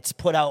product, it's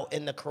put out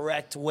in the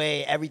correct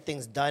way,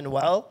 everything's done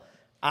well,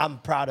 I'm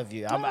proud of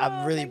you.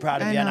 I'm really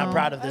proud of you, and I'm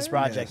proud of this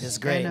project. It's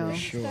great. For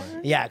sure.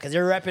 Yeah, because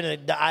you're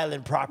repping the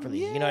island properly.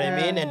 You know what I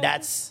mean? And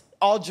that's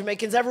all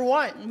Jamaicans ever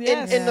want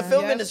in the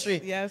film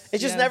industry. Yes, it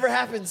just never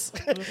happens.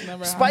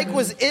 Never Spike happens.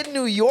 was in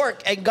New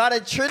York and got a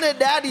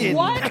Trinidadian.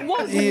 What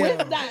was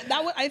with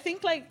that? I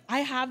think like I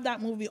have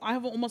that movie. I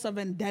have almost a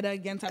vendetta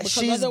against that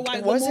because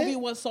otherwise the movie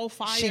was so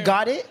fire. She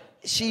got it.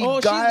 She's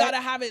gotta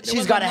have it.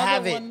 She's gotta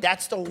have it.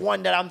 That's the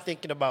one that I'm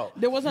thinking about.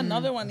 There was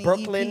another one in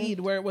Brooklyn,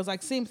 EP'd where it was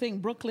like same thing,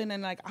 Brooklyn,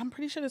 and like I'm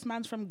pretty sure this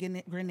man's from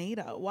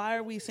Grenada. Why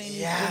are we saying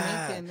he's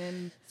Jamaican?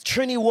 And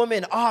Trini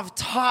woman off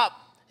top.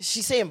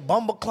 She's saying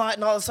bumbleclot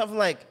and all this stuff. I'm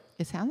like,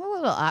 It sounds a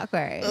little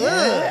awkward.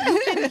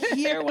 you can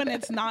hear when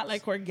it's not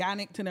like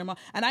organic to their mom.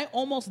 And I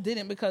almost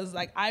didn't because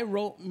like I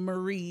wrote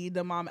Marie,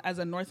 the mom, as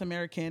a North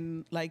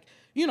American, like,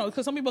 you know,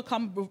 because some people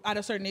come at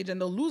a certain age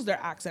and they'll lose their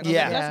accent. I was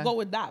like, let's go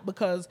with that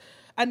because,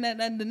 and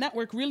then the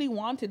network really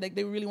wanted, like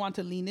they really want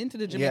to lean into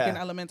the Jamaican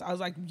elements. I was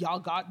like, y'all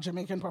got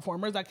Jamaican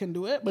performers that can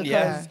do it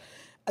because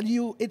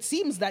it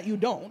seems that you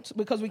don't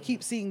because we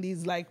keep seeing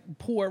these like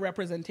poor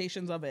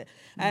representations of it.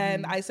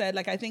 And I said,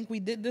 like, I think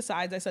we did the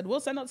sides. I said, we'll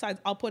send out sides.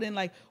 I'll put in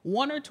like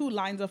 1 or 2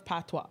 lines of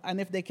patois.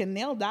 And if they can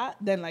nail that,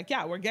 then like,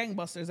 yeah, we're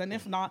gangbusters. And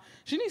if not,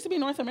 she needs to be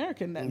North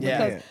American then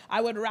because I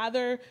would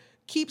rather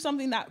keep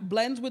something that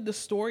blends with the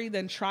story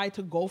than try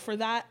to go for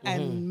that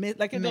and it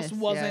just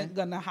wasn't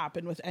gonna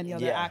happen with any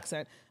other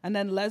accent. And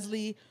then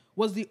Leslie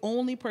was the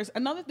only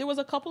person. There was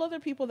a couple other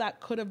people that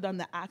could have done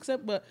the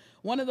accent, but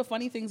one of the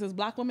funny things is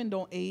Black women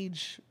don't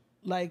age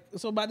like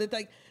so. By the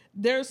like,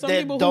 there's some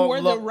people who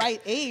were the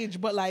right age,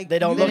 but like they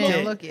don't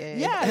look it.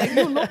 Yeah, like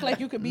you look like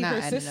you could be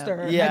her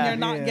sister, and you're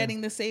not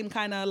getting the same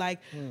kind of like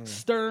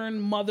stern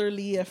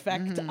motherly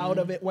effect out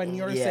of it when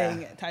you're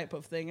saying it, type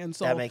of thing. And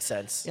so that makes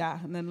sense. Yeah,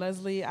 and then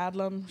Leslie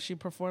Adlam, she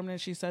performed it.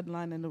 She said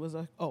line, and it was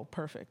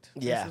perfect.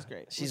 Yeah, this is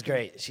great. She's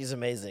great. She's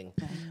amazing.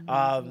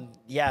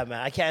 Yeah,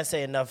 man, I can't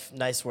say enough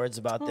nice words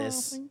about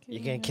this.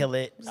 You're gonna kill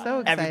it. So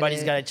excited.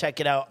 Everybody's gotta check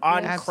it out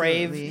on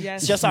Crave.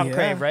 Yes. Just on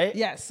Crave, right?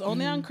 Yes,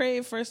 only on Crave.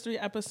 First 3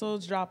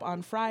 episodes drop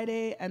on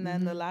Friday, and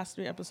then the last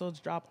 3 episodes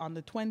drop on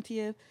the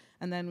 20th.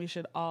 And then we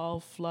should all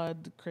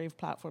flood Crave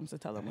platforms to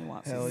tell them we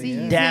want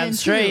Season Damn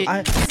straight.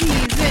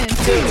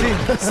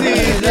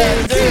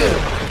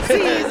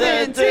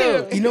 Season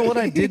 2. You know what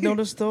I did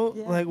notice though?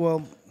 Like,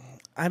 well,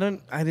 I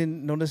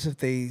didn't notice if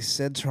they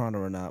said Toronto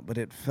or not, but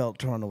it felt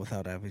Toronto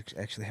without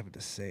actually having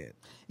to say it.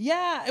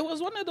 Yeah, it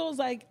was one of those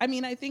like, I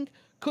mean, I think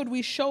could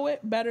we show it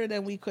better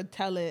than we could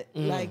tell it,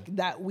 like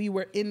that we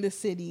were in the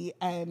city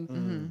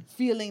and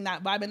feeling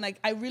that vibe. And like,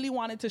 I really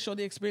wanted to show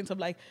the experience of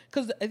like,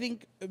 because I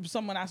think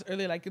someone asked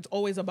earlier, like it's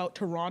always about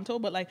Toronto,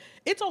 but like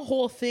it's a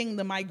whole thing,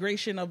 the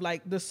migration of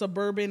like the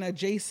suburban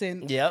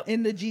adjacent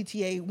in the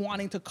GTA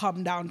wanting to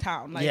come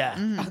downtown.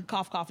 Like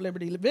cough, cough,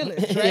 Liberty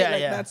Village,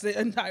 right? That's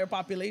the entire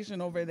population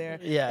over there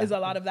is a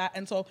lot of that.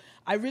 And so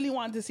I really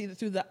wanted to see it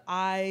through the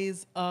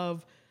eyes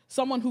of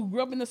someone who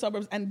grew up in the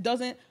suburbs and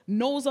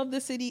knows of the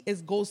city,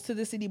 goes to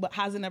the city, but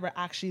hasn't ever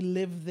actually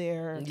lived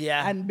there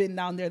and been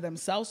down there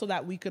themselves, so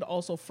that we could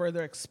also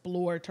further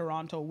explore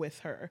Toronto with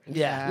her.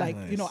 Yeah. Like,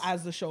 you know,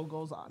 as the show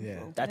goes on.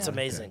 Yeah. So, That's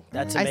amazing.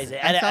 That's I amazing.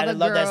 saw And I the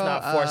love that's girl,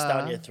 not forced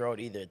down your throat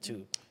either,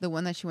 too. The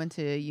one that she went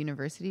to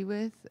university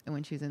with, and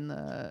when she was in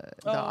the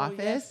Oh,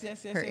 office,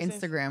 yes, her yes, yes.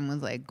 Instagram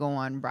was like, go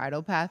on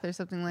bridal path or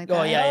something like that.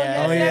 Oh,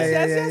 yeah.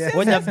 yes.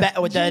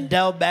 With the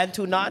Adele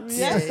Bantu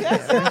knots.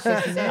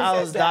 I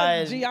was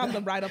dying. G on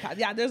the bridal path.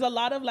 Yeah, there's a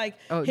lot of like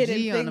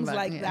hidden things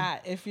like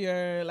that if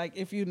you're like,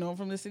 if you know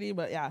from the city,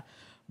 but yeah.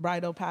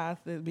 Bridal path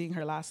being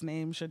her last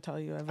name should tell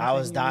you everything. I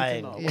was you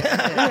dying. need to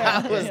know.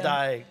 I was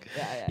dying.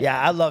 Yeah,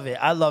 I love it.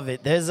 I love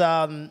it.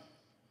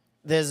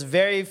 There's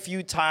very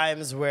few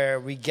times where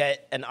we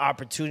get an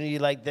opportunity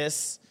like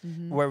this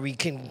where we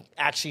can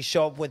actually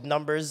show up with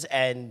numbers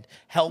and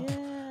help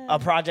a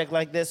project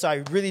like this. So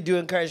I really do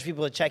encourage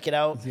people to check it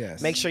out.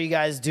 Yes. Make sure you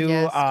guys do.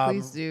 Yes,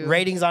 please do.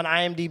 Ratings on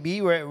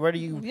IMDb. Where do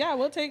you? Yeah,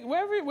 we'll take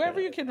wherever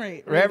you can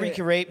rate. Wherever you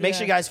can rate. Make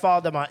sure you guys follow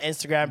them on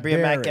Instagram. Bria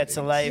Mac Gets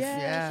a Life.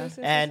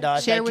 And Share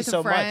thank you with so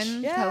a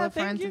friend. much. Tell a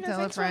friend to tell a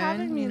Thanks for having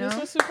friend. me. You know, This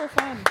was super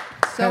fun.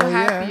 so Hell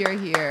yeah. happy you're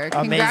here.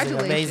 Amazing,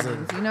 Congratulations.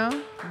 amazing. You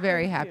know,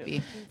 very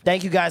happy.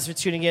 Thank you guys for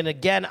tuning in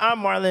again. I'm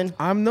Marlon.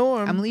 I'm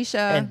Norm. I'm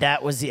Leisha. And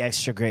that was the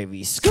Extra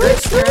Gravy.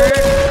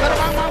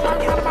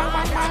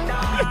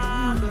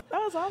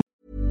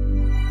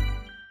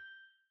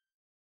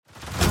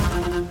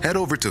 Head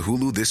over to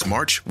Hulu this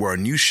March, where our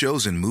new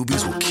shows and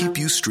movies will keep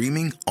you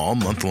streaming all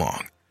month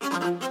long.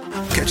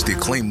 Catch the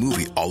acclaimed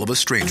movie All of Us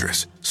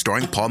Strangers,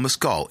 starring Paul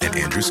Mescal and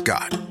Andrew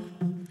Scott.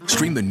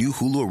 Stream the new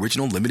Hulu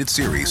original limited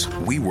series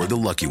We Were the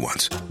Lucky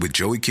Ones with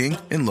Joey King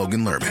and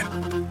Logan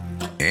Lerman.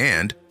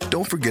 And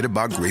don't forget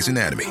about Grey's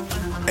Anatomy.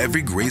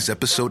 Every Grey's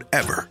episode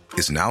ever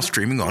is now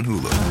streaming on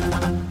Hulu.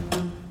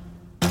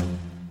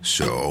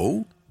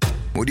 So,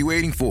 what are you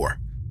waiting for?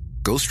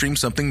 Go stream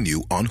something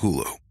new on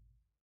Hulu.